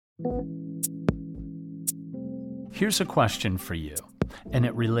Here's a question for you, and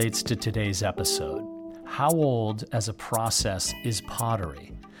it relates to today's episode. How old as a process is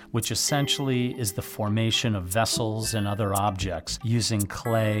pottery, which essentially is the formation of vessels and other objects using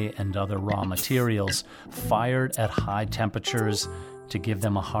clay and other raw materials fired at high temperatures to give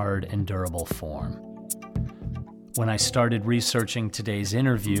them a hard and durable form? When I started researching today's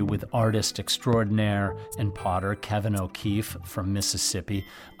interview with artist extraordinaire and potter Kevin O'Keefe from Mississippi,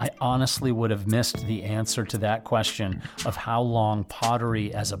 I honestly would have missed the answer to that question of how long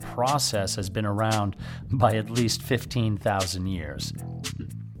pottery as a process has been around by at least 15,000 years.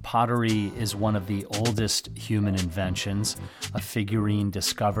 Pottery is one of the oldest human inventions. A figurine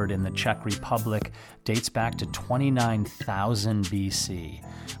discovered in the Czech Republic dates back to 29,000 BC.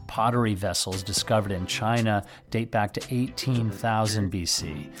 Pottery vessels discovered in China date back to 18,000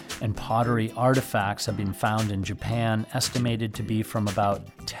 BC. And pottery artifacts have been found in Japan, estimated to be from about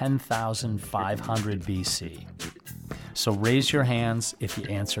 10,500 BC. So raise your hands if you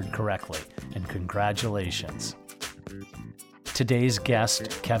answered correctly, and congratulations. Today's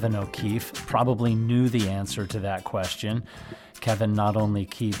guest, Kevin O'Keefe, probably knew the answer to that question. Kevin not only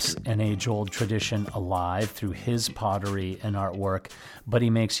keeps an age-old tradition alive through his pottery and artwork, but he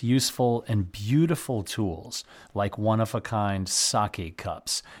makes useful and beautiful tools like one-of-a-kind sake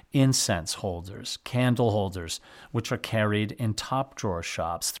cups, incense holders, candle holders, which are carried in top drawer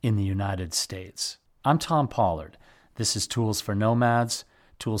shops in the United States. I'm Tom Pollard. This is Tools for Nomads.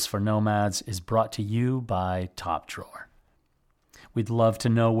 Tools for Nomads is brought to you by Top Drawer. We'd love to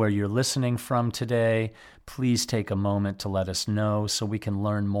know where you're listening from today. Please take a moment to let us know so we can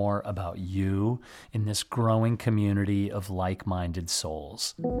learn more about you in this growing community of like-minded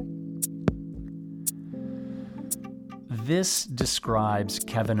souls. This describes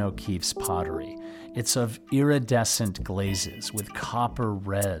Kevin O'Keefe's pottery. It's of iridescent glazes with copper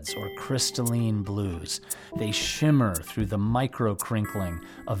reds or crystalline blues. They shimmer through the micro-crinkling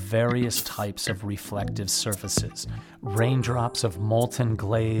of various types of reflective surfaces. Raindrops of molten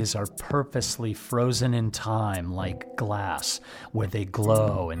glaze are purposely frozen in time like glass, where they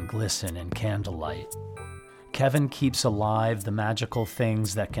glow and glisten in candlelight. Kevin keeps alive the magical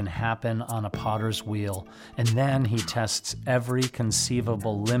things that can happen on a potter's wheel, and then he tests every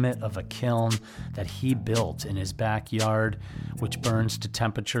conceivable limit of a kiln that he built in his backyard, which burns to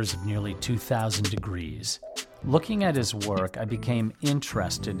temperatures of nearly 2,000 degrees. Looking at his work, I became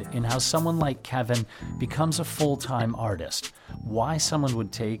interested in how someone like Kevin becomes a full-time artist, why someone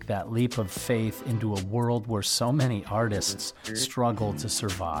would take that leap of faith into a world where so many artists struggle to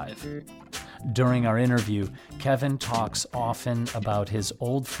survive. During our interview, Kevin talks often about his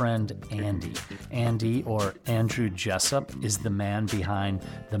old friend Andy. Andy, or Andrew Jessup, is the man behind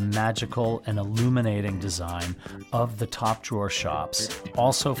the magical and illuminating design of the top drawer shops.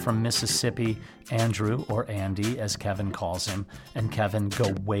 Also from Mississippi, Andrew, or Andy as Kevin calls him, and Kevin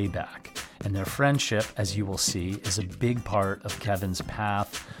go way back. And their friendship, as you will see, is a big part of Kevin's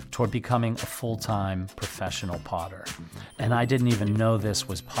path toward becoming a full-time professional potter. And I didn't even know this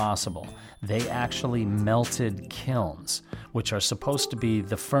was possible. They actually melted kilns, which are supposed to be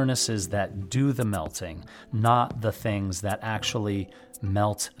the furnaces that do the melting, not the things that actually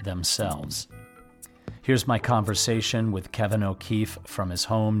melt themselves. Here's my conversation with Kevin O'Keefe from his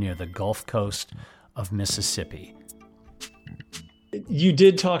home near the Gulf Coast of Mississippi. You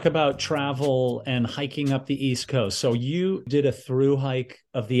did talk about travel and hiking up the East Coast. So you did a through hike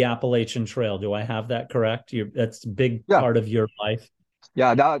of the Appalachian Trail. Do I have that correct? That's a big part of your life.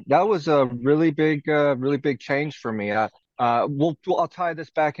 Yeah, that was a really big change for me. I'll tie this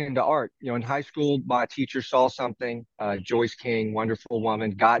back into art. You know, in high school, my teacher saw something. Joyce King, wonderful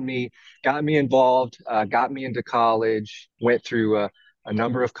woman, got me involved, got me into college. Went through a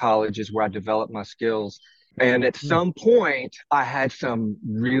number of colleges where I developed my skills. And at some point, I had some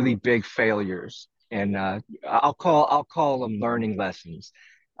really big failures, and I'll call them learning lessons.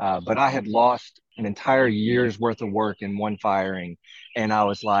 But I had lost an entire year's worth of work in one firing, and I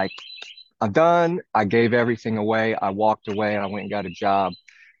was like, I'm done. I gave everything away. I walked away, and I went and got a job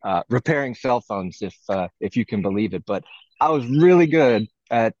repairing cell phones, if you can believe it. But I was really good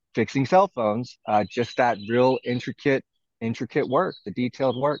at fixing cell phones, just that real intricate work, the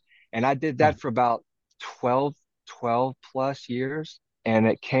detailed work, and I did that for about 12 plus years. And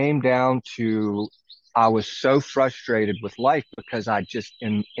it came down to, I was so frustrated with life because I just,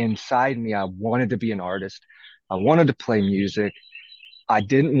 inside me, I wanted to be an artist. I wanted to play music. I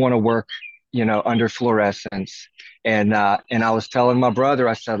didn't want to work, under fluorescence. And I was telling my brother,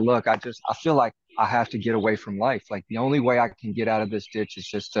 I said, look, I feel like I have to get away from life. Like the only way I can get out of this ditch is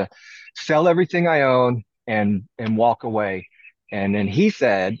just to sell everything I own and walk away. And then he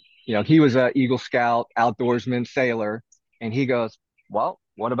said, he was a Eagle Scout, outdoorsman, sailor, and he goes, "Well,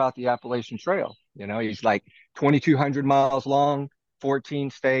 what about the Appalachian Trail?" He's like 2,200 miles long, 14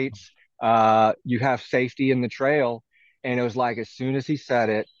 states. You have safety in the trail, and it was like as soon as he said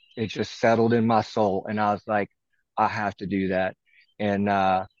it, it just settled in my soul, and I was like, I have to do that. And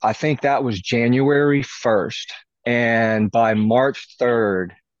I think that was January 1st, and by March 3rd,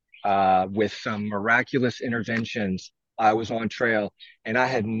 with some miraculous interventions, I was on trail, and I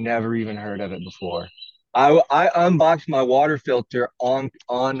had never even heard of it before. I unboxed my water filter in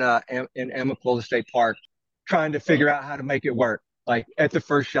Amacola State Park, trying to figure out how to make it work. Like at the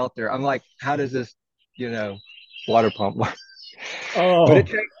first shelter, I'm like, how does this, you know, water pump work? But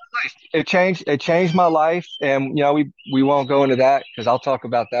Oh, it changed my life, and we won't go into that because I'll talk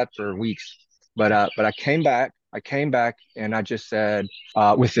about that for weeks. But I came back and I just said,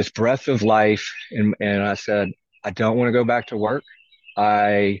 with this breath of life, and I said, I don't want to go back to work.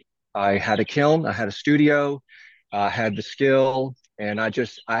 I had a kiln, I had a studio, I had the skill, and it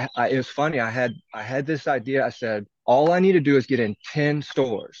was funny. I had this idea. I said, all I need to do is get in 10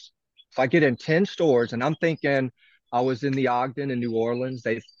 stores. If I get in 10 stores, and I'm thinking, I was in the Ogden in New Orleans.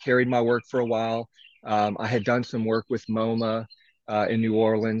 They carried my work for a while. I had done some work with MoMA in New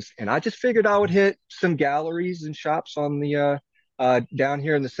Orleans, and I just figured I would hit some galleries and shops on the down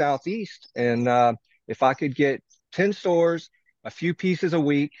here in the Southeast. And if I could get 10 stores, a few pieces a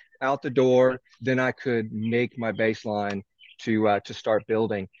week out the door, then I could make my baseline to start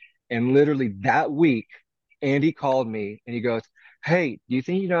building. And literally that week, Andy called me and he goes, "Hey, do you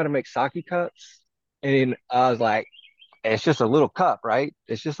think you know how to make sake cups?" And I was like, it's just a little cup, right?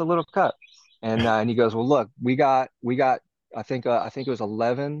 It's just a little cup. And he goes, "Well, look, we got I think it was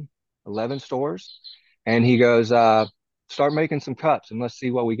 11 stores." And he goes, "Start making some cups and let's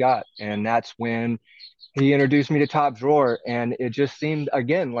see what we got." And that's when he introduced me to Top Drawer, and it just seemed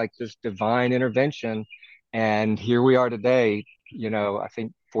again like this divine intervention. And here we are today, I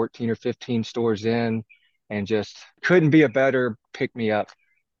think 14 or 15 stores in, and just couldn't be a better pick me up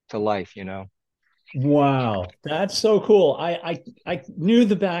to life. wow. That's so cool. I knew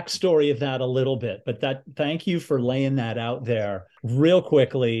the backstory of that a little bit, but that thank you for laying that out there real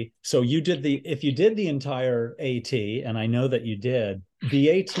quickly. So if you did the entire AT, and I know that you did, the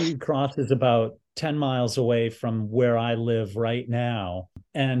AT crosses about 10 miles away from where I live right now.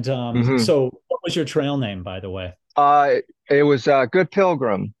 And Hmm. so what was your trail name, by the way? Uh, it was Good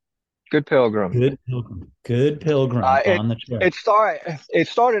Pilgrim. Good Pilgrim. Good Pilgrim. Good Pilgrim Uh, it on the trail. it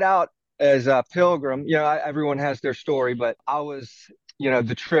started out as a pilgrim. Everyone has their story, but I was,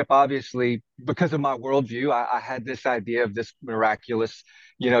 the trip. Obviously, because of my worldview, I had this idea of this miraculous,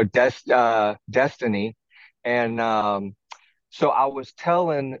 destiny, and so I was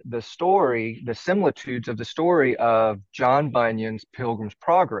telling the story, the similitudes of the story of John Bunyan's Pilgrim's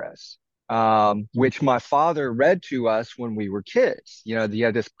Progress, which my father read to us when we were kids. He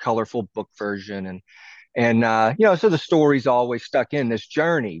had this colorful book version, and so the story's always stuck in this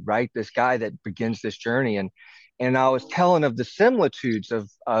journey, right? This guy that begins this journey, and I was telling of the similitudes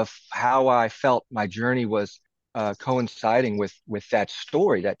of how I felt my journey was coinciding with that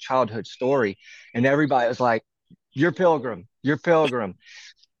story, that childhood story, and everybody was like, "You're Pilgrim, you're Pilgrim."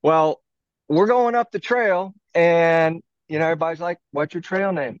 Well, we're going up the trail, and everybody's like, "What's your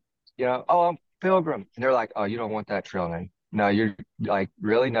trail name?" "Oh, I'm Pilgrim." And they're like, "Oh, you don't want that trail name. No, you're like,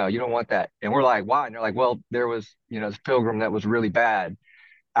 really? No, you don't want that." And we're like, "Why?" And they're like, "Well, there was, this Pilgrim that was really bad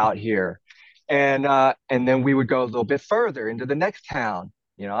out here." And then we would go a little bit further into the next town.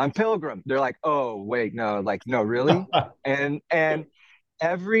 "I'm Pilgrim." They're like, "Oh, wait, no, like, no, really?" And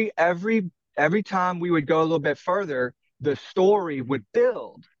every time we would go a little bit further, the story would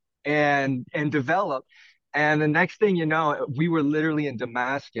build and develop. And the next thing you know, we were literally in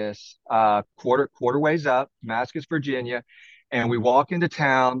Damascus, quarter ways up, Damascus, Virginia, and we walk into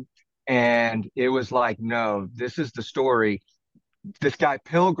town, and it was like, no, this is the story. This guy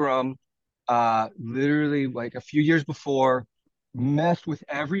Pilgrim, literally like a few years before, messed with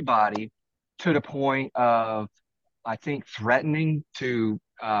everybody to the point of, I think, threatening to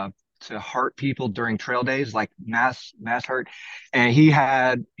hurt people during trail days, like mass hurt. And he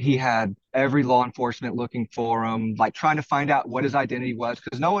had every law enforcement looking for him, like trying to find out what his identity was,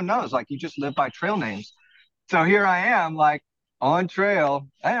 because no one knows. Like, you just live by trail names. So here I am, like, on trail.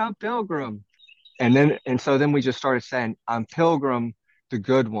 "Hey, I'm Pilgrim." And so then we just started saying, "I'm Pilgrim, the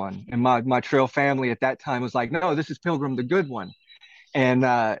good one." And my trail family at that time was like, "No, this is Pilgrim, the good one." And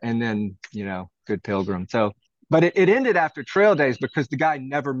then Good Pilgrim. So, but it ended after trail days because the guy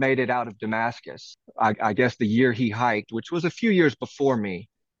never made it out of Damascus. I guess the year he hiked, which was a few years before me.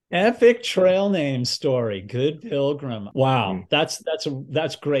 Epic trail name story. Good Pilgrim. Wow. Mm.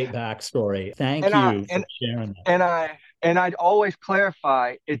 That's great backstory. Thank And I you for sharing and I'd always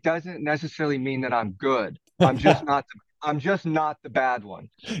clarify, it doesn't necessarily mean that I'm good. that. I'm just not the bad one.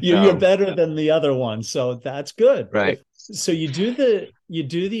 You're So, better than the other one, so that's good. right. So you do the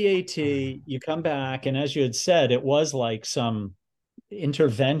AT, you come back, and as you had said, it was like some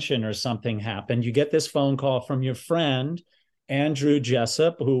intervention or something happened. You get this phone call from your friend Andrew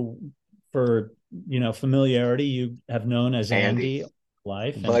Jessup, who, for familiarity, you have known as Andy, Andy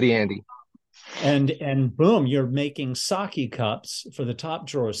life, buddy Andy. and boom, you're making sake cups for the top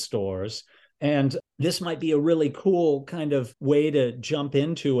drawer stores. And this might be a really cool kind of way to jump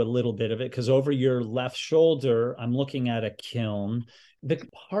into a little bit of it, because over your left shoulder, I'm looking at a kiln. The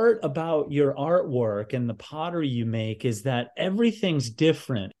part about your artwork and the pottery you make is that everything's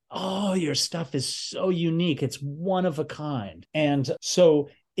different. Oh, your stuff is so unique. It's one of a kind. And so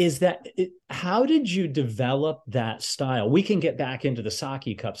how did you develop that style? We can get back into the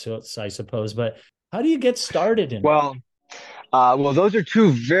sake cups, I suppose, but how do you get started in it? Well, well, those are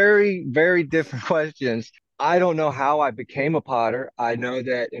two very, very different questions. I don't know how I became a potter. I know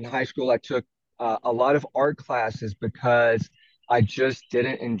that in high school I took a lot of art classes because I just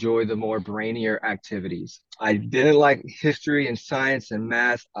didn't enjoy the more brainier activities. I didn't like history and science and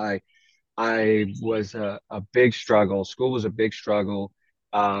math. I was a big struggle. School was a big struggle.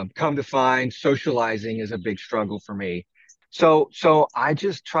 Come to find, socializing is a big struggle for me. So I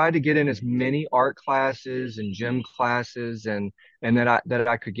just tried to get in as many art classes and gym classes and that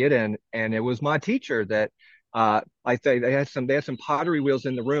I could get in. And it was my teacher that I think they had some pottery wheels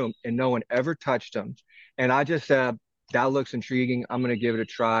in the room and no one ever touched them. And I just said, that looks intriguing. I'm going to give it a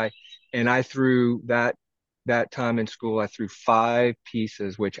try. And I threw that time in school, I threw 5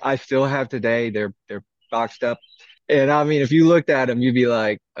 pieces, which I still have today. They're boxed up. And I mean, if you looked at them, you'd be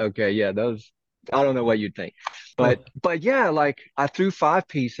like, okay, yeah, those, I don't know what you'd think. But yeah, like I threw 5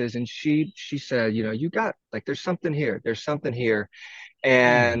 pieces and she said, you got like there's something here. There's something here.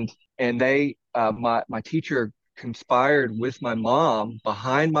 Hmm. And they my teacher conspired with my mom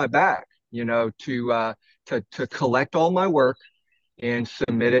behind my back, to collect all my work and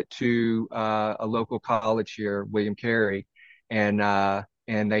submit it to a local college here, William Carey, and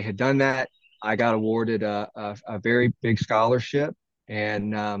they had done that. I got awarded a very big scholarship,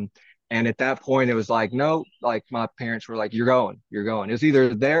 and at that point it was like no, like my parents were like, you're going. It's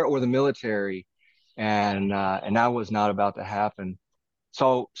either there or the military, and that was not about to happen.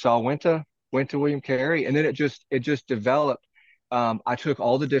 So I went to William Carey, and then it just developed. I took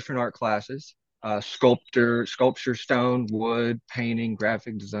all the different art classes, sculpture, stone, wood, painting,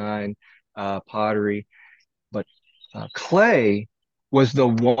 graphic design, pottery. But clay was the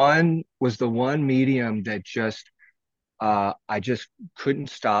one medium that I just couldn't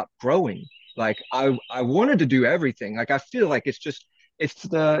stop growing. Like I wanted to do everything. Like I feel like it's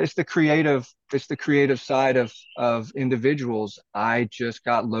the creative side of individuals. I just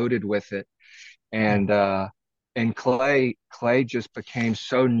got loaded with it, and clay just became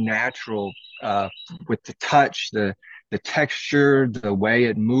so natural, with the touch, the texture, the way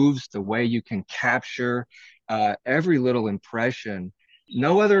it moves, the way you can capture every little impression.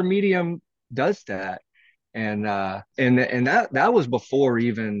 No other medium does that. And that was before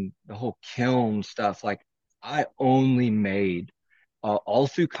even the whole kiln stuff. Like I only made all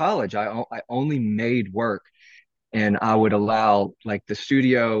through college. I only made work, and I would allow like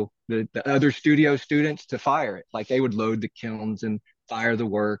the other studio students to fire it. Like they would load the kilns and fire the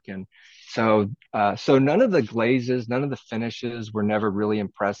work. And so none of the glazes, none of the finishes were never really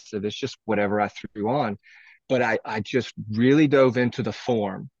impressive. It's just whatever I threw on. But I just really dove into the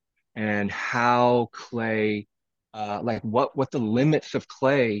form and how clay, like what the limits of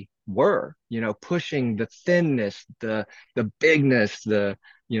clay were, pushing the thinness, the bigness, the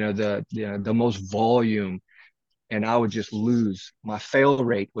most volume, and I would just lose. My fail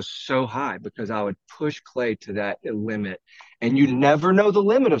rate was so high because I would push clay to that limit. And you never know the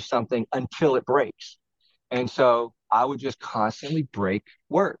limit of something until it breaks. And so I would just constantly break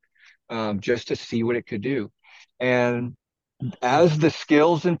work, just to see what it could do. And as the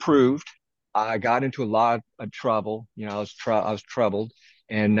skills improved, I got into a lot of trouble. I was troubled,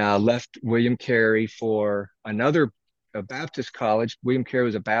 and left William Carey for another a Baptist college. William Carey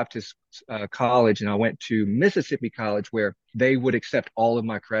was a Baptist college, and I went to Mississippi College where they would accept all of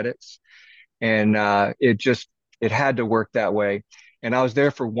my credits, and it had to work that way. And I was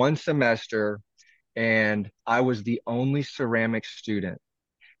there for one semester, and I was the only ceramic student.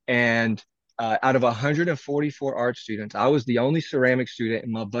 And out of 144 art students, I was the only ceramic student,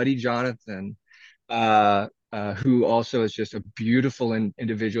 and my buddy Jonathan who also is just a beautiful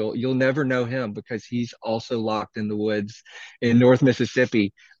individual. You'll never know him because he's also locked in the woods in North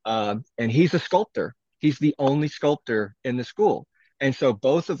Mississippi. And he's a sculptor. He's the only sculptor in the school. And so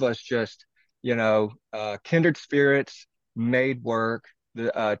both of us just, kindred spirits, made work.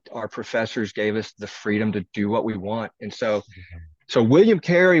 Our professors gave us the freedom to do what we want. And so William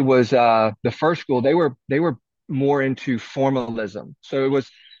Carey was the first school. They were more into formalism. So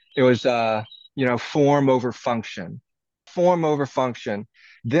it was form over function, form over function.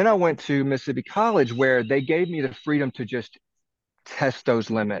 Then I went to Mississippi College where they gave me the freedom to just test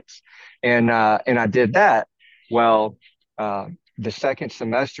those limits, and I did that. Well, uh, the second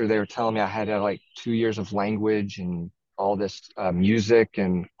semester they were telling me I had to have like 2 years of language and all this music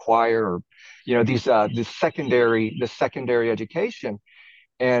and choir, or these the secondary education.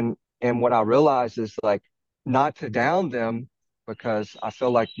 And what I realized is like not to down them because I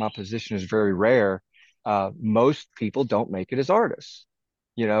feel like my position is very rare. Most people don't make it as artists.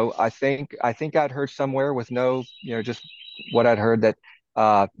 I think I'd heard somewhere with no, just what I'd heard that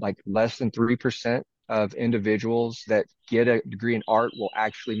like less than 3% of individuals that get a degree in art will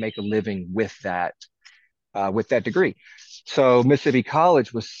actually make a living with that degree. So Mississippi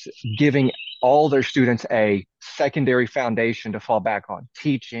College was giving all their students a secondary foundation to fall back on,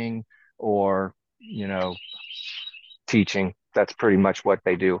 teaching or, you know, teaching. That's pretty much what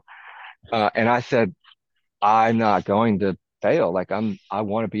they do. And I said, I'm not going to fail. Like I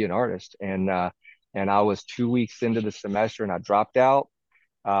want to be an artist. And I was 2 weeks into the semester and I dropped out,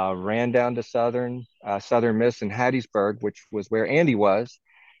 ran down to Southern Miss in Hattiesburg, which was where Andy was,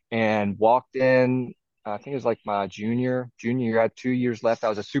 and walked in. I think it was like my junior year. I had 2 years left. I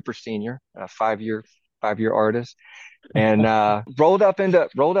was a super senior, a five year artist, and rolled up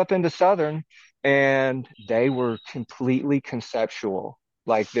into Southern, and they were completely conceptual.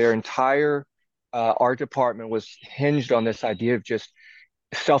 Like their entire art department was hinged on this idea of just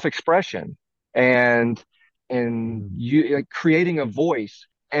self-expression and you like creating a voice.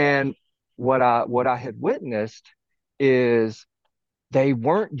 And what I had witnessed is they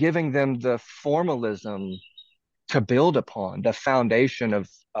weren't giving them the formalism to build upon the foundation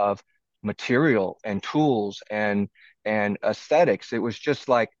of material and tools and aesthetics. It was just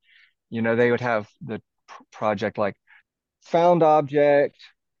like, they would have the project like found object,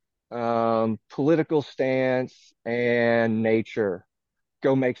 political stance, and nature.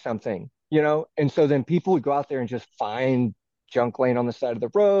 Go make something, And so then people would go out there and just find junk laying on the side of the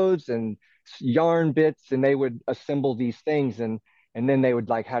roads and yarn bits, and they would assemble these things, and then they would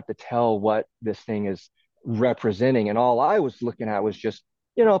like have to tell what this thing is representing. And all I was looking at was just,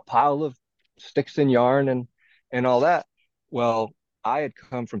 a pile of sticks and yarn and all that. Well, I had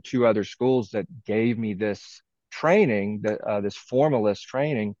come from two other schools that gave me this training, this formalist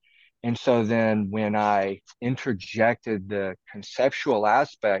training. And so then when I interjected the conceptual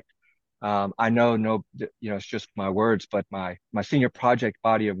aspect, I know no, it's just my words, but my senior project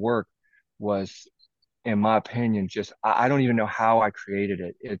body of work was, in my opinion, just I don't even know how I created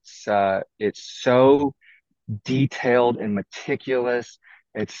it. It's so detailed and meticulous.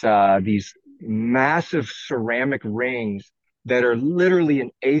 It's these massive ceramic rings that are literally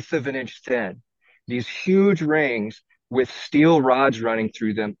an eighth of an inch thin. These huge rings with steel rods running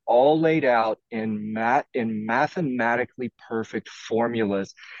through them, all laid out in mathematically perfect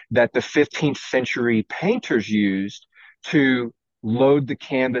formulas that the 15th century painters used to load the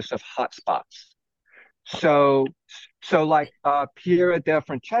canvas of hot spots. So, so like Piera da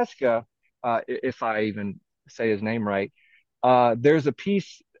Francesca, if I even say his name right, there's a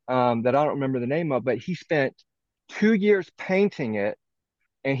piece that I don't remember the name of, but he spent 2 years painting it,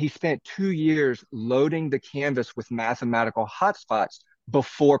 and he spent 2 years loading the canvas with mathematical hotspots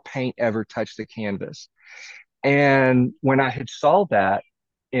before paint ever touched the canvas. And when I had saw that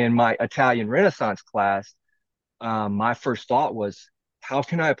in my Italian Renaissance class, my first thought was, how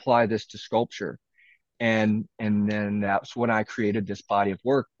can I apply this to sculpture? And then that's when I created this body of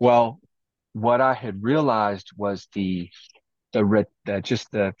work. Well, what I had realized was the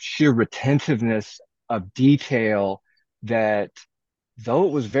sheer retentiveness of detail, that though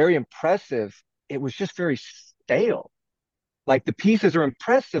it was very impressive, it was just very stale. Like the pieces are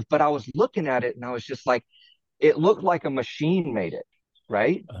impressive, but I was looking at it and I was just like, it looked like a machine made it,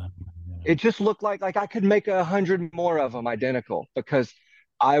 right? It just looked like I could make 100 more of them identical because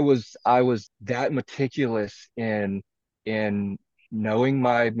I was that meticulous in knowing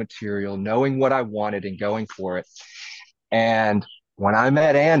my material, knowing what I wanted and going for it. And when I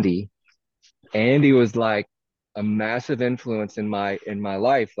met Andy, Andy was like a massive influence in my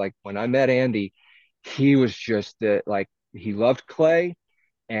life. Like when I met Andy, he was just that, like he loved clay,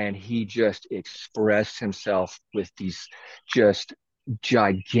 and he just expressed himself with these just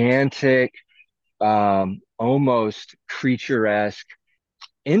gigantic, almost creature-esque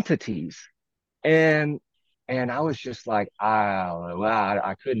entities. And I was just like,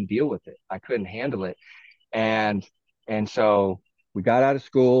 I couldn't deal with it. I couldn't handle it. And so we got out of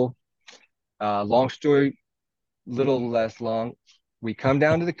school. Long story, little less long. We come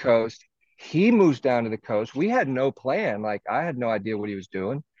down to the coast. He moves down to the coast. We had no plan. Like I had no idea what he was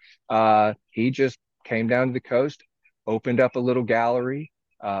doing. He just came down to the coast, opened up a little gallery,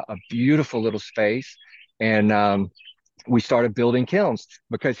 a beautiful little space, and we started building kilns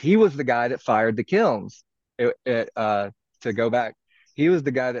because he was the guy that fired the kilns. To go back, he was the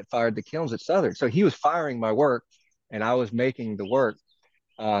guy that fired the kilns at Southern. So he was firing my work, and I was making the work.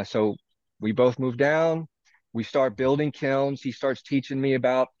 So we both moved down. We start building kilns. He starts teaching me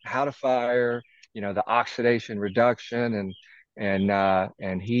about how to fire, the oxidation reduction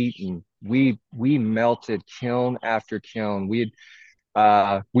and heat. And we melted kiln after kiln. We'd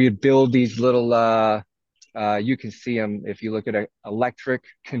build these little you can see them if you look at an electric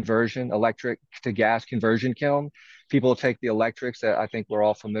to gas conversion kiln. People take the electrics that I think we're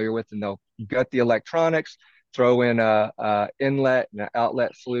all familiar with, and they'll gut the electronics, throw in a inlet and an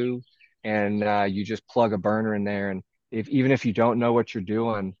outlet flue, and you just plug a burner in there. And even if you don't know what you're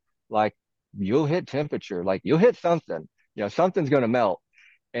doing, like you'll hit temperature, like you'll hit something, something's going to melt.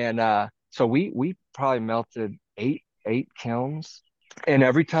 And so we probably melted eight kilns, and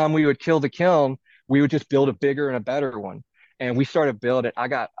every time we would kill the kiln, we would just build a bigger and a better one. And we started building. I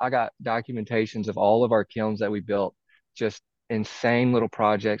got documentations of all of our kilns that we built, just insane little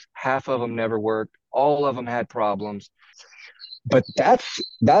projects. Half of them never worked. All of them had problems. But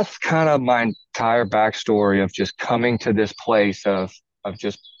that's kind of my entire backstory of just coming to this place of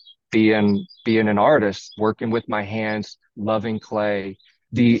just being an artist, working with my hands, loving clay.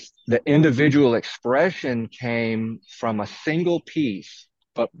 The individual expression came from a single piece.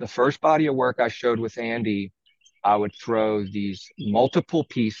 But the first body of work I showed with Andy, I would throw these multiple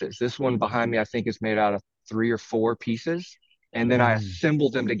pieces. This one behind me, I think, is made out of 3 or 4 pieces. And then I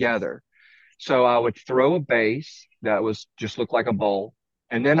assembled them together. So I would throw a base that was just looked like a bowl.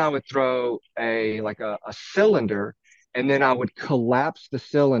 And then I would throw a cylinder, and then I would collapse the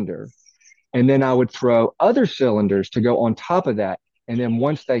cylinder. And then I would throw other cylinders to go on top of that. And then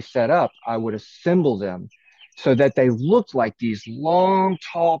once they set up, I would assemble them so that they looked like these long,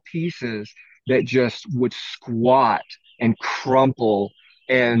 tall pieces that just would squat and crumple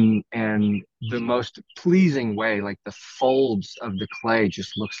and the most pleasing way, like the folds of the clay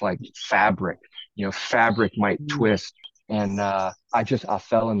just looks like fabric. Fabric might twist. And I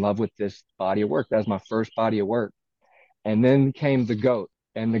fell in love with this body of work. That was my first body of work. And then came the goat.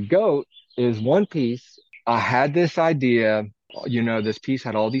 And the goat is one piece. I had this idea, this piece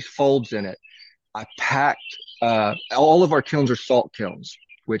had all these folds in it. I packed, all of our kilns are salt kilns,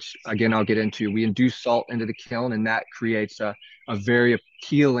 which again, I'll get into. We induce salt into the kiln, and that creates a very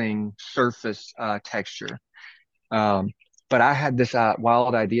appealing surface texture. But I had this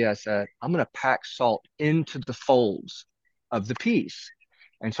wild idea. I said, I'm going to pack salt into the folds of the piece.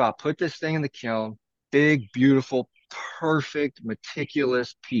 And so I put this thing in the kiln, big, beautiful, perfect,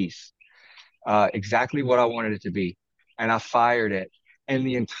 meticulous piece, exactly what I wanted it to be. And I fired it, and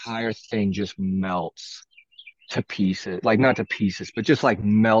the entire thing just melts to pieces, like not to pieces, but just like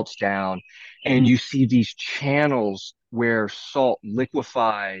melts down. And you see these channels where salt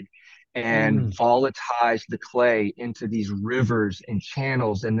liquefied and volatilized the clay into these rivers and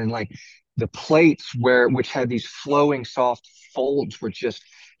channels. And then like the plates which had these flowing soft folds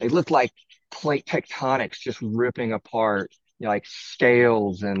they looked like plate tectonics just ripping apart, like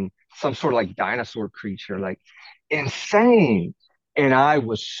scales and some sort of like dinosaur creature, like insane. And I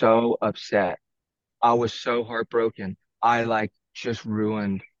was so upset. I was so heartbroken. I like just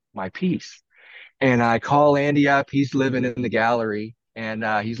ruined my piece. And I call Andy up. He's living in the gallery, and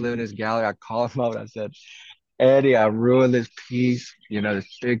he's living in his gallery. I call him up and I said, Andy, I ruined this piece,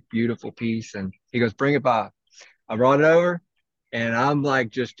 this big, beautiful piece. And he goes, bring it by. I brought it over, and I'm like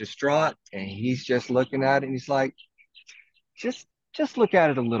just distraught. And he's just looking at it, and he's like, just look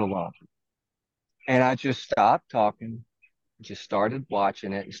at it a little longer. And I just stopped talking, just started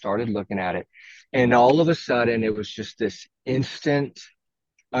watching it and started looking at it. And all of a sudden, it was just this instant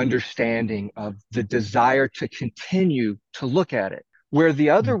understanding of the desire to continue to look at it. Where the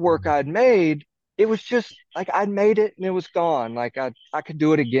other work I'd made, it was just like I'd made it and it was gone. Like I could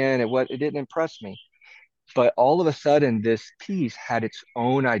do it again. It didn't impress me. But all of a sudden, this piece had its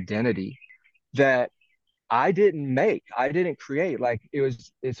own identity that I didn't make. I didn't create. Like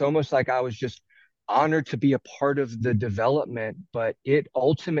it's almost like I was just honored to be a part of the development, but it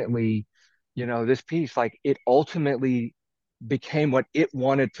ultimately, this piece, like it ultimately became what it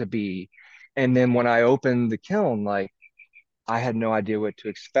wanted to be. And then when I opened the kiln, like I had no idea what to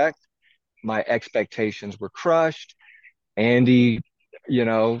expect. My expectations were crushed. Andy, you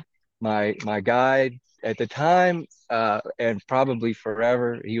know, my guide at the time, and probably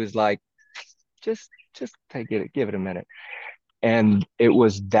forever, he was like, just take it, give it a minute. And it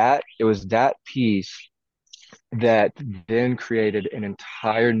was that piece that then created an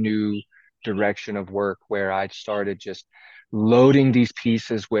entire new direction of work where I started just loading these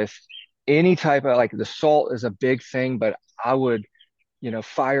pieces with any type of, like, the salt is a big thing, but I would,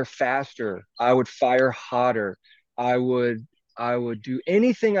 fire faster. I would fire hotter. I would I would do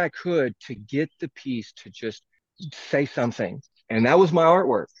anything I could to get the piece to just say something. And that was my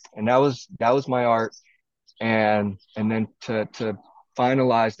artwork. And that was my art. And then to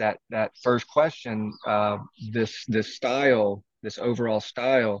finalize that first question, this style, this overall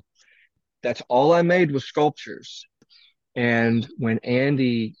style, that's all I made was sculptures. And when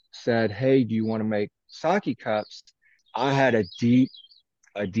Andy said, "Hey, do you want to make sake cups?" I had a deep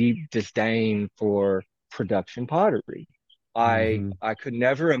disdain for production pottery. I Mm-hmm. I could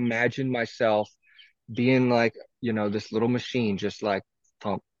never imagine myself being like, this little machine, just like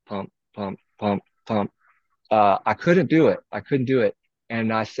pump, pump, pump, pump, pump. I couldn't do it. I couldn't do it.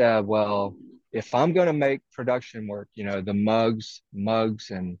 And I said, well, if I'm going to make production work, the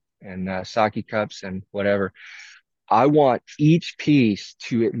mugs and sake cups and whatever, I want each piece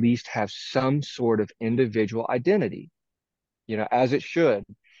to at least have some sort of individual identity, as it should.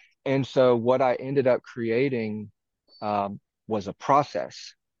 And so what I ended up creating, was a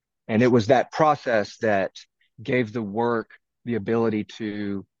process. And it was that process that gave the work the ability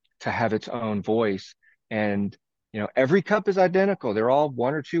to have its own voice. And every cup is identical. They're all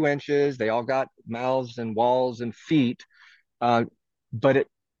 1 or 2 inches. They all got mouths and walls and feet. Uh, but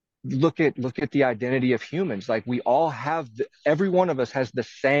look at the identity of humans. Like, we all have every one of us has the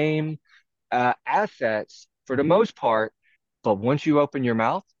same assets for the most part. But once you open your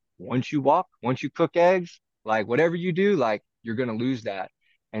mouth, once you walk, once you cook eggs, like whatever you do, like you're going to lose that.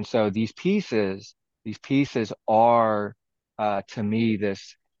 And so these pieces are, to me,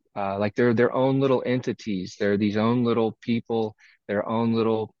 this, like they're their own little entities. They're these own little people, their own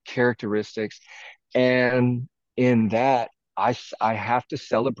little characteristics. And in that, I have to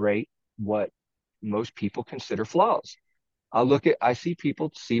celebrate what most people consider flaws. I see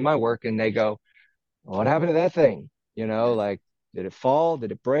people see my work and they go, what happened to that thing? Like, did it fall?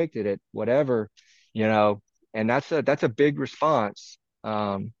 Did it break? Did it whatever? You know, and that's a big response,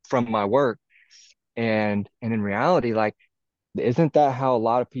 from my work. And in reality, like, isn't that how a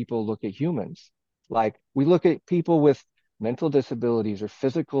lot of people look at humans? Like, we look at people with mental disabilities or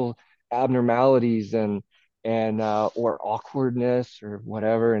physical abnormalities, and or awkwardness or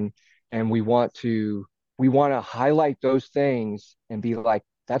whatever, and we want to highlight those things and be like,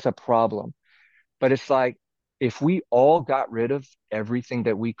 that's a problem. But it's like, if we all got rid of everything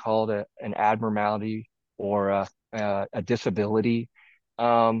that we called an abnormality or a disability,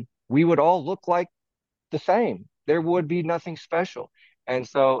 we would all look like the same. There would be nothing special. And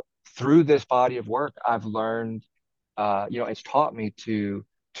so through this body of work, I've learned, it's taught me to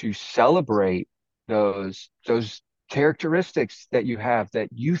celebrate those characteristics that you have that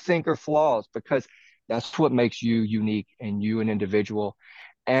you think are flaws, because that's what makes you unique and you an individual.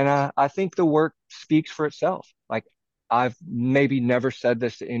 And I think the work speaks for itself. Like, I've maybe never said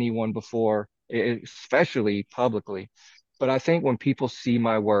this to anyone before, especially publicly, but I think when people see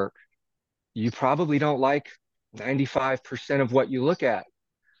my work, you probably don't like 95% of what you look at,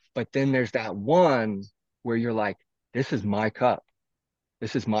 but then there's that one where you're like, this is my cup.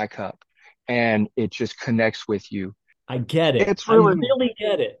 This is my cup. And it just connects with you. I get it. It's I really, really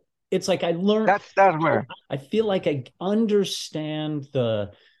get it. It's like I learned, that's where. I feel like I understand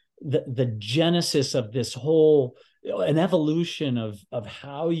the genesis of this whole, an evolution of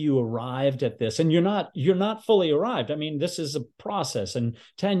how you arrived at this. And you're not fully arrived. I mean, this is a process. In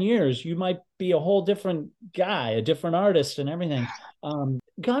 10 years, you might be a whole different guy, a different artist and everything.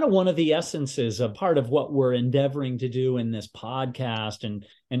 Kind of one of the essences of part of what we're endeavoring to do in this podcast and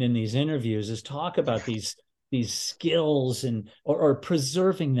in these interviews is talk about these skills and or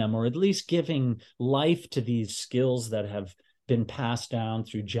preserving them, or at least giving life to these skills that have been passed down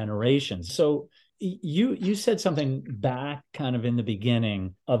through generations. So you said something back kind of in the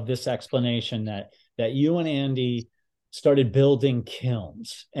beginning of this explanation that you and Andy started building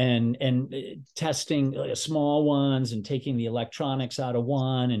kilns and testing small ones and taking the electronics out of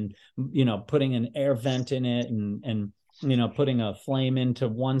one and putting an air vent in it and putting a flame into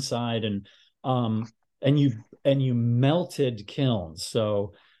one side and um, and you melted kilns.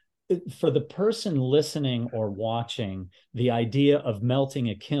 So for the person listening or watching, the idea of melting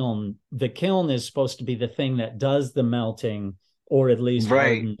a kiln, the kiln is supposed to be the thing that does the melting or at least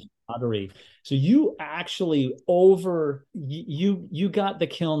Right. hardens pottery. So you actually you got the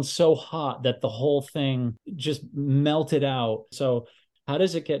kiln so hot that the whole thing just melted out. So how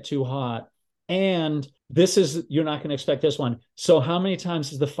does it get too hot? And this is, you're not going to expect this one. So how many times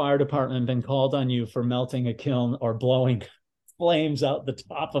has the fire department been called on you for melting a kiln or blowing flames out the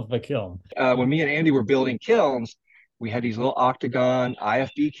top of a kiln? When me and Andy were building kilns, we had these little octagon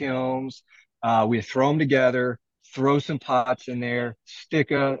IFB kilns. We'd throw them together, throw some pots in there,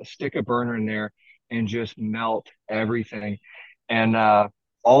 stick a burner in there, and just melt everything. And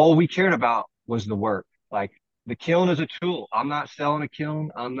all we cared about was the work. Like, the kiln is a tool. I'm not selling a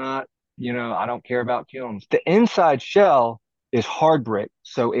kiln. I'm not, I don't care about kilns. The inside shell is hard brick,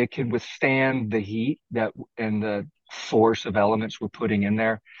 so it can withstand the heat that and the force of elements we're putting in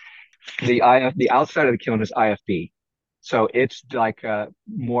there. The outside of the kiln is IFB. So it's like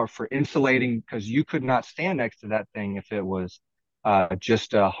more for insulating, because you could not stand next to that thing if it was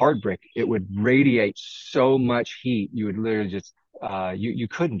just a hard brick. It would radiate so much heat. You would literally just you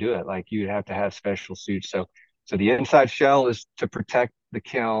couldn't do it. Like, you'd have to have special suits. So the inside shell is to protect the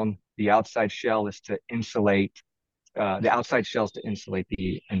kiln. The outside shell is to insulate. The outside shell is to insulate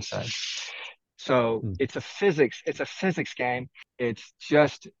the inside. So it's a physics game. It's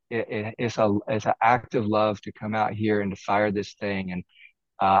an act of love to come out here and to fire this thing. And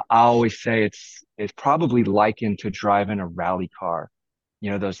I always say it's probably likened to driving a rally car.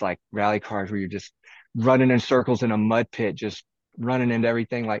 Those like rally cars where you're just running in circles in a mud pit, just running into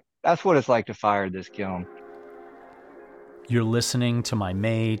everything. Like, that's what it's like to fire this kiln. You're listening to my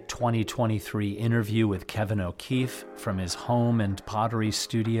May 2023 interview with Kevin O'Keefe from his home and pottery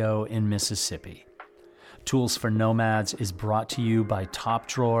studio in Mississippi. Tools for Nomads is brought to you by Top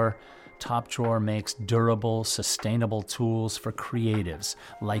Drawer. Top Drawer makes durable, sustainable tools for creatives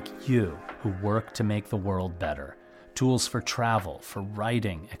like you who work to make the world better. Tools for travel, for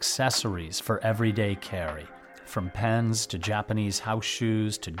writing, accessories for everyday carry. From pens to Japanese house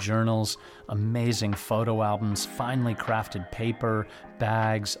shoes to journals, amazing photo albums, finely crafted paper,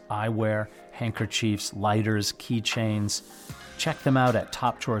 bags, eyewear, handkerchiefs, lighters, keychains. Check them out at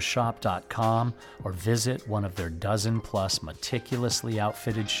topdrawershop.com or visit one of their dozen-plus meticulously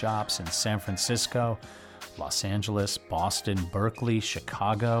outfitted shops in San Francisco, Los Angeles, Boston, Berkeley,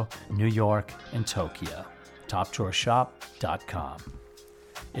 Chicago, New York, and Tokyo. topdrawershop.com.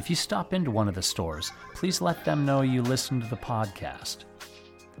 If you stop into one of the stores, please let them know you listened to the podcast.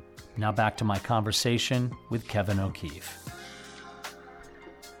 Now back to my conversation with Kevin O'Keefe.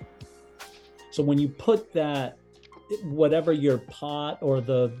 So when you put that, whatever your pot or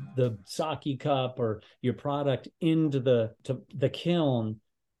the sake cup or your product into the kiln,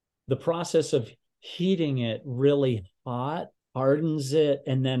 the process of heating it really hot hardens it,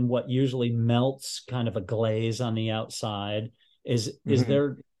 and then what usually melts kind of a glaze on the outside. Is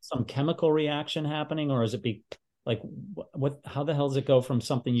there some chemical reaction happening, or is it like how the hell does it go from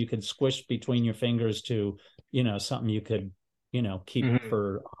something you could squish between your fingers to something you could keep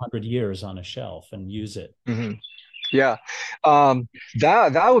for 100 years on a shelf and use it? Yeah,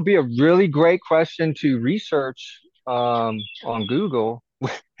 that would be a really great question to research on Google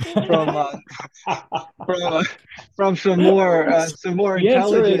from from some more The answer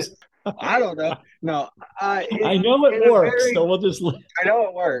intelligent. is I don't know. No, I know it works, so we'll just. I know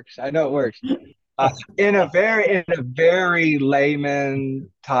it works. I know it works. In a very layman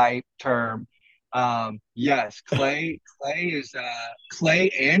type term, yes, clay is clay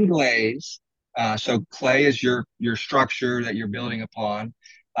and glaze. So clay is your structure that you're building upon.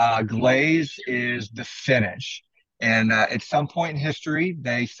 Glaze is the finish. And at some point in history,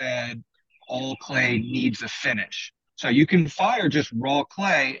 they said all clay needs a finish. So you can fire just raw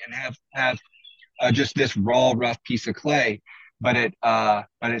clay and have just this raw, rough piece of clay. But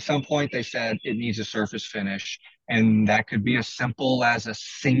at some point they said it needs a surface finish, and that could be as simple as a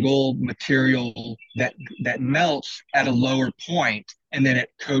single material that melts at a lower point, and then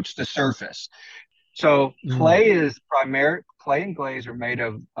it coats the surface. So clay and glaze are made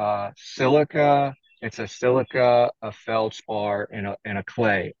of silica. It's a silica, a feldspar, and a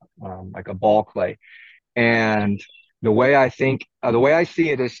clay, like a ball clay. And the way I see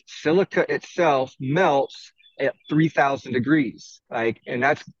it is silica itself melts at 3,000 degrees. And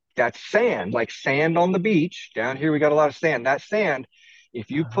that's sand, like sand on the beach. Down here, we got a lot of sand. That sand, if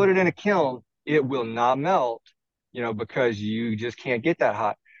you put it in a kiln, it will not melt, because you just can't get that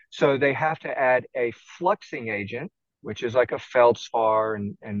hot. So they have to add a fluxing agent. which is like a feldspar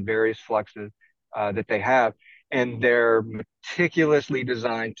and various fluxes that they have. And they're meticulously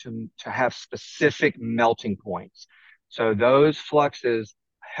designed to have specific melting points. So those fluxes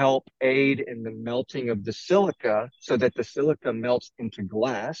help aid in the melting of the silica so that the silica melts into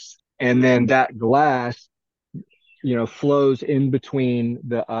glass. And then that glass, flows in between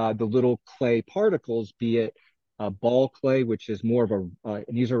the little clay particles, be it ball clay, which is more of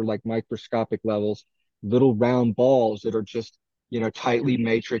these are like microscopic levels, little round balls that are just tightly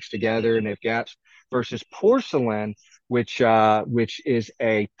matrixed together and have gaps, versus porcelain, which is it's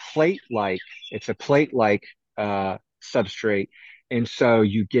a plate-like substrate, and so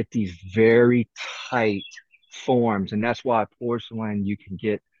you get these very tight forms, and that's why porcelain you can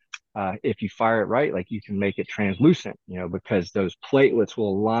get if you fire it right, like you can make it translucent, because those platelets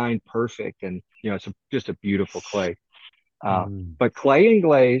will align perfect, and it's just a beautiful clay. But clay and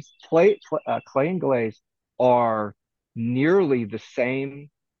glaze are nearly the same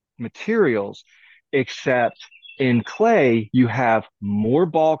materials, except in clay you have more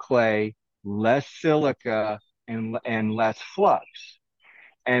ball clay, less silica, and less flux.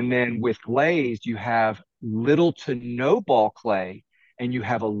 And then with glazed, you have little to no ball clay, and you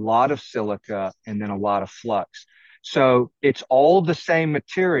have a lot of silica and then a lot of flux. So it's all the same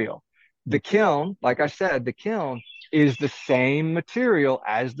material. The kiln, like I said, the kiln is the same material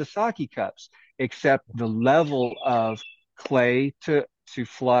as the sake cups, except the level of clay to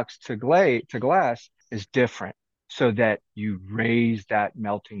flux to glass is different, so that you raise that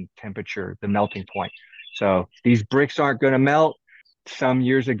melting temperature, the melting point. So these bricks aren't going to melt. Some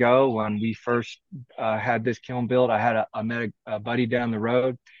years ago, when we first had this kiln built, I met a buddy down the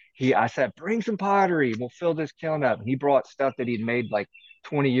road. I said, bring some pottery, we'll fill this kiln up. And he brought stuff that he'd made like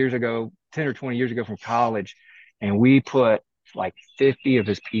 20 years ago, 10 or 20 years ago from college. And we put like 50 of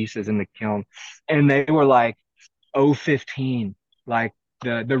his pieces in the kiln, and they were like 015, like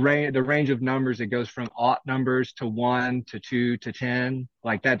the range of numbers that goes from odd numbers to 1 to 2 to 10,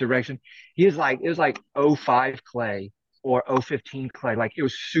 like that direction. It was like 05 clay or 015 clay, like it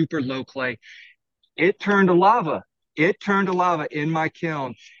was super low clay. It turned to lava. It turned to lava in my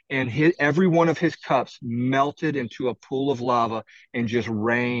kiln, and every one of his cups melted into a pool of lava and just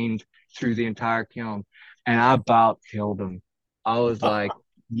rained through the entire kiln. And I about killed him. I was like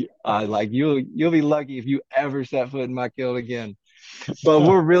you'll be lucky if you ever set foot in my kiln again. But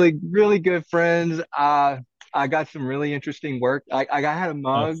we're really, really good friends. I got some really interesting work. I had a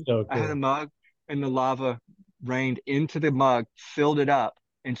mug. That's so I had a cool. mug, and the lava rained into the mug, filled it up,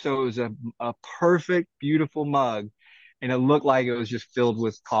 and so it was a perfect, beautiful mug, and it looked like it was just filled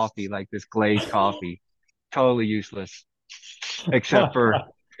with coffee, like this glazed coffee. Totally useless, except for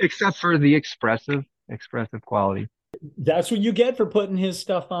the expressive quality. That's what you get for putting his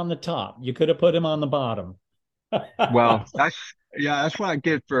stuff on the top. You could have put him on the bottom. Well, that's what I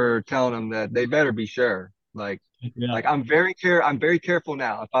get for telling them that they better be sure. Yeah, I'm very careful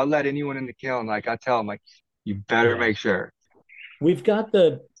now. If I let anyone in the kiln, like I tell them, like, you better yeah. make sure. We've got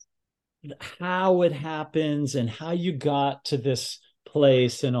the how it happens and how you got to this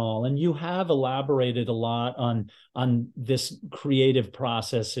place and all, and you have elaborated a lot on this creative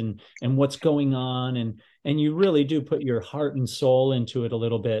process and what's going on, and you really do put your heart and soul into it a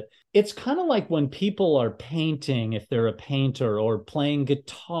little bit. It's kind of like when people are painting, if they're a painter, or playing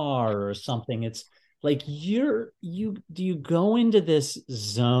guitar or something. It's like you do you go into this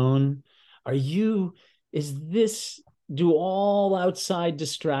zone? Are you is this Do all outside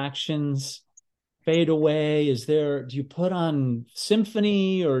distractions fade away? Do you put on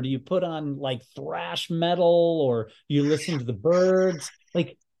symphony, or do you put on like thrash metal, or you listen to the birds?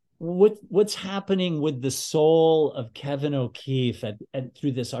 Like what's happening with the soul of Kevin O'Keefe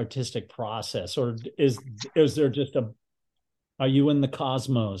through this artistic process? Or is there just are you in the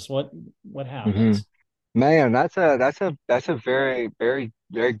cosmos? What hmm happens? Man, that's a very, very,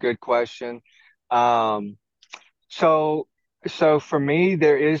 very good question. Um, so so for me,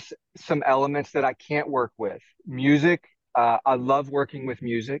 there is some elements that I can't work with. Music, I love working with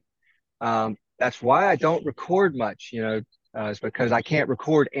music. That's why I don't record much, it's because I can't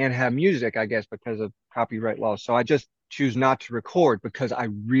record and have music, I guess, because of copyright laws. So I just choose not to record because I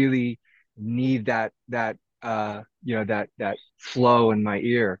really need that flow in my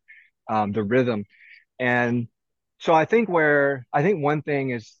ear, the rhythm. And so I think one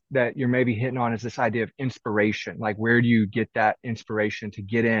thing is that you're maybe hitting on is this idea of inspiration. Like, where do you get that inspiration to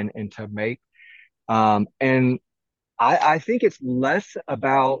get in and to make? And I think it's less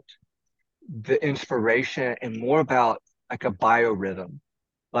about the inspiration and more about like a biorhythm.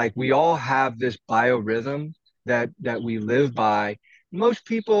 Like, we all have this biorhythm that we live by, most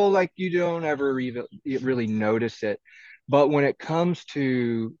people, like, you don't ever even really notice it. But when it comes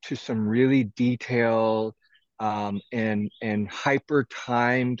to some really detailed and hyper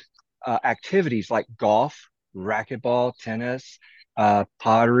timed activities like golf, racquetball, tennis,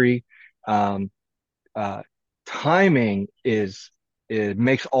 pottery, um, uh, timing is it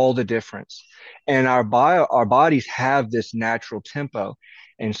makes all the difference. And our bodies have this natural tempo.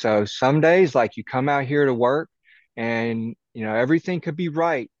 And so some days, like, you come out here to work and everything could be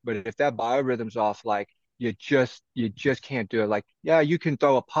right, but if that biorhythm's off, like, you just can't do it. Like, yeah, you can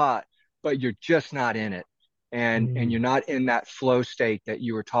throw a pot, but you're just not in it. And Mm. you're not in that flow state that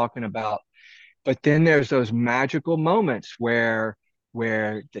you were talking about. But then there's those magical moments where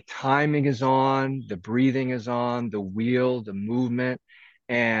the timing is on, the breathing is on, the wheel, the movement,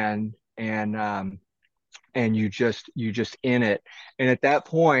 and and you just in it. And at that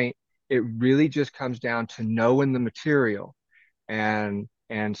point, it really just comes down to knowing the material. And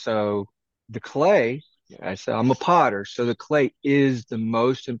so the clay, I said I'm a potter, so the clay is the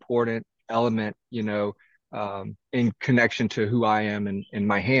most important element, in connection to who I am and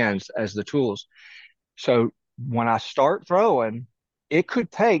my hands as the tools. So when I start throwing, it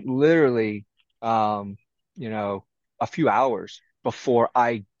could take literally, um, you know, a few hours before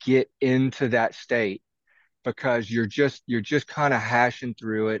I get into that state, because you're just kind of hashing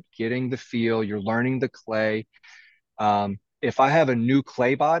through it, getting the feel, you're learning the clay. If I have a new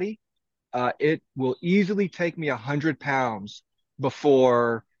clay body, it will easily take me 100 pounds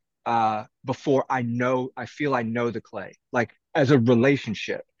before before I feel I know the clay, like, as a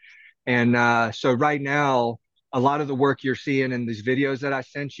relationship. And so right now, a lot of the work you're seeing in these videos that I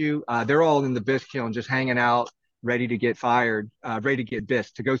sent you, they're all in the bisque kiln, just hanging out, ready to get fired, ready to get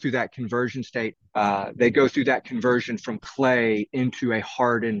bisque, to go through that conversion state. They go through that conversion from clay into a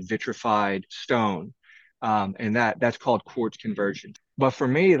hardened, vitrified stone. And that's called quartz conversion. But for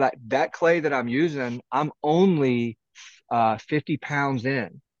me, like, that clay that I'm using, I'm only 50 pounds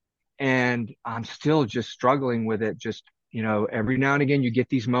in, and I'm still just struggling with it. Just, every now and again, you get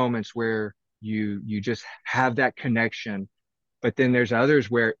these moments where you just have that connection, but then there's others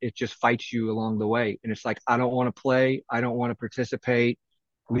where it just fights you along the way, and it's like, I don't want to play, I don't want to participate,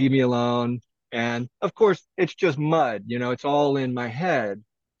 leave me alone. And of course, it's just mud, it's all in my head.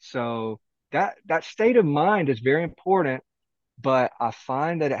 So that state of mind is very important, but I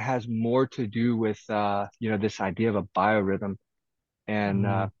find that it has more to do with this idea of a biorhythm.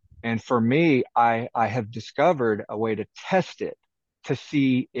 And Mm. for me, I have discovered a way to test it, to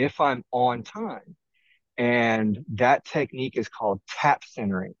see if I'm on time. And that technique is called tap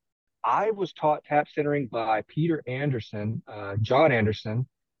centering. I was taught tap centering by Peter Anderson, John Anderson,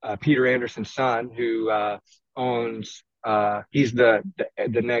 Peter Anderson's son, who owns. He's the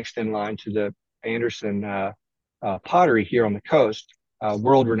next in line to the Anderson pottery here on the coast,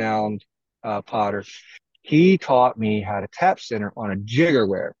 world renowned potter. He taught me how to tap center on a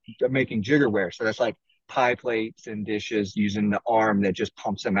jiggerware, making jiggerware. So that's like pie plates and dishes, using the arm that just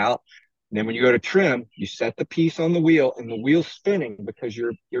pumps them out. And then when you go to trim, you set the piece on the wheel, and the wheel's spinning because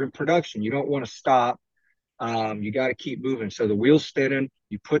you're in production. You don't want to stop. You got to keep moving. So the wheel's spinning,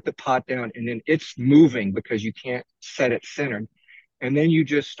 you put the pot down, and then it's moving because you can't set it centered. And then you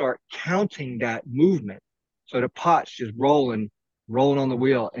just start counting that movement. So the pot's just rolling on the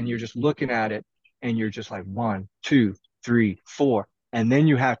wheel, and you're just looking at it, and you're just like, one, two, three, four. And then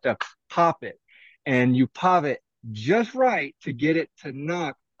you have to pop it, and you pop it just right to get it to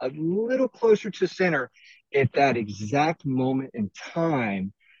knock a little closer to center at that exact moment in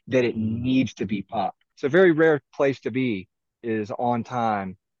time that it Mm. needs to be popped. It's a very rare place to be, is on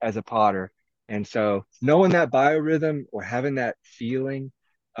time as a potter. And so knowing that biorhythm or having that feeling,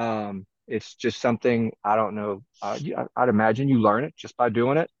 it's just something, I don't know. I'd imagine you learn it just by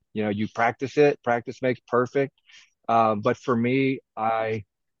doing it. You practice it. Practice makes perfect. But for me, I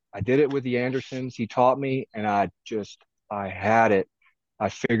did it with the Andersons. He taught me, and I had it. I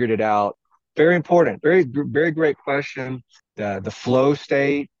figured it out. Very important. Very great question. The flow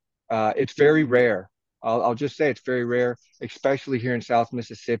state, it's very rare. I'll just say it's very rare, especially here in South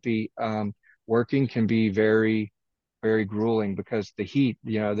Mississippi. Working can be very, very grueling because the heat.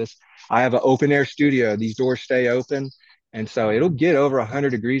 I have an open air studio. These doors stay open, and so it'll get over 100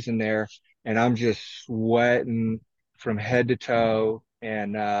 degrees in there, and I'm just sweating from head to toe.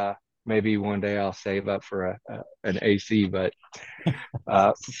 And maybe one day I'll save up for an AC, but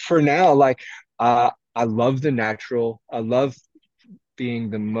for now, like, I love the natural. I love being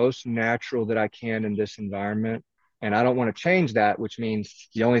the most natural that I can in this environment. And I don't want to change that, which means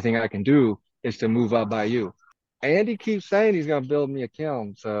the only thing I can do is to move up by you. Andy keeps saying he's going to build me a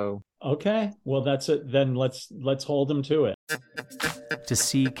kiln. So Okay, well that's it. Then let's hold them to it. To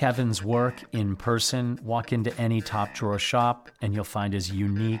see Kevin's work in person, walk into any Top Drawer shop and you'll find his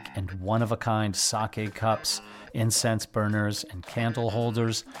unique and one-of-a-kind sake cups, incense burners, and candle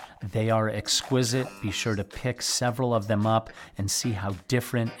holders. They are exquisite. Be sure to pick several of them up and see how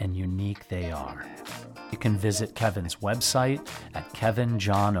different and unique they are. You can visit Kevin's website at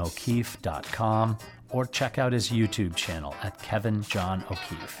kevinjohnokeefe.com or check out his YouTube channel at Kevin John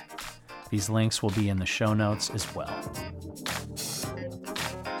O'Keefe. These links will be in the show notes as well.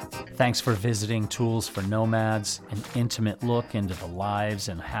 Thanks for visiting Tools for Nomads, an intimate look into the lives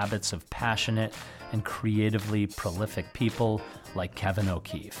and habits of passionate and creatively prolific people like Kevin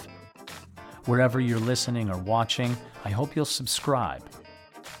O'Keefe. Wherever you're listening or watching, I hope you'll subscribe.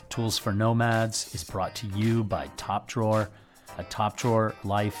 Tools for Nomads is brought to you by Top Drawer. At Top Drawer,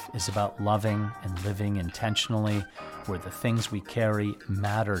 life is about loving and living intentionally, where the things we carry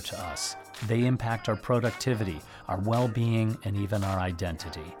matter to us. They impact our productivity, our well-being, and even our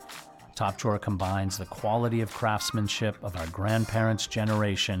identity. Top Drawer combines the quality of craftsmanship of our grandparents'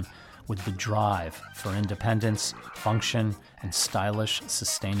 generation with the drive for independence, function, and stylish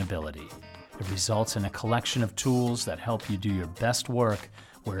sustainability. It results in a collection of tools that help you do your best work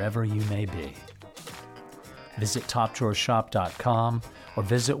wherever you may be. Visit topdrawershop.com or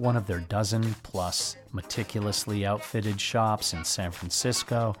visit one of their dozen-plus meticulously outfitted shops in San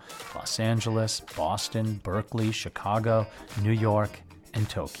Francisco, Los Angeles, Boston, Berkeley, Chicago, New York, and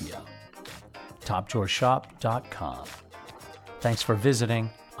Tokyo. topdrawershop.com. Thanks for visiting.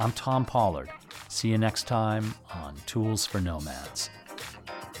 I'm Tom Pollard. See you next time on Tools for Nomads.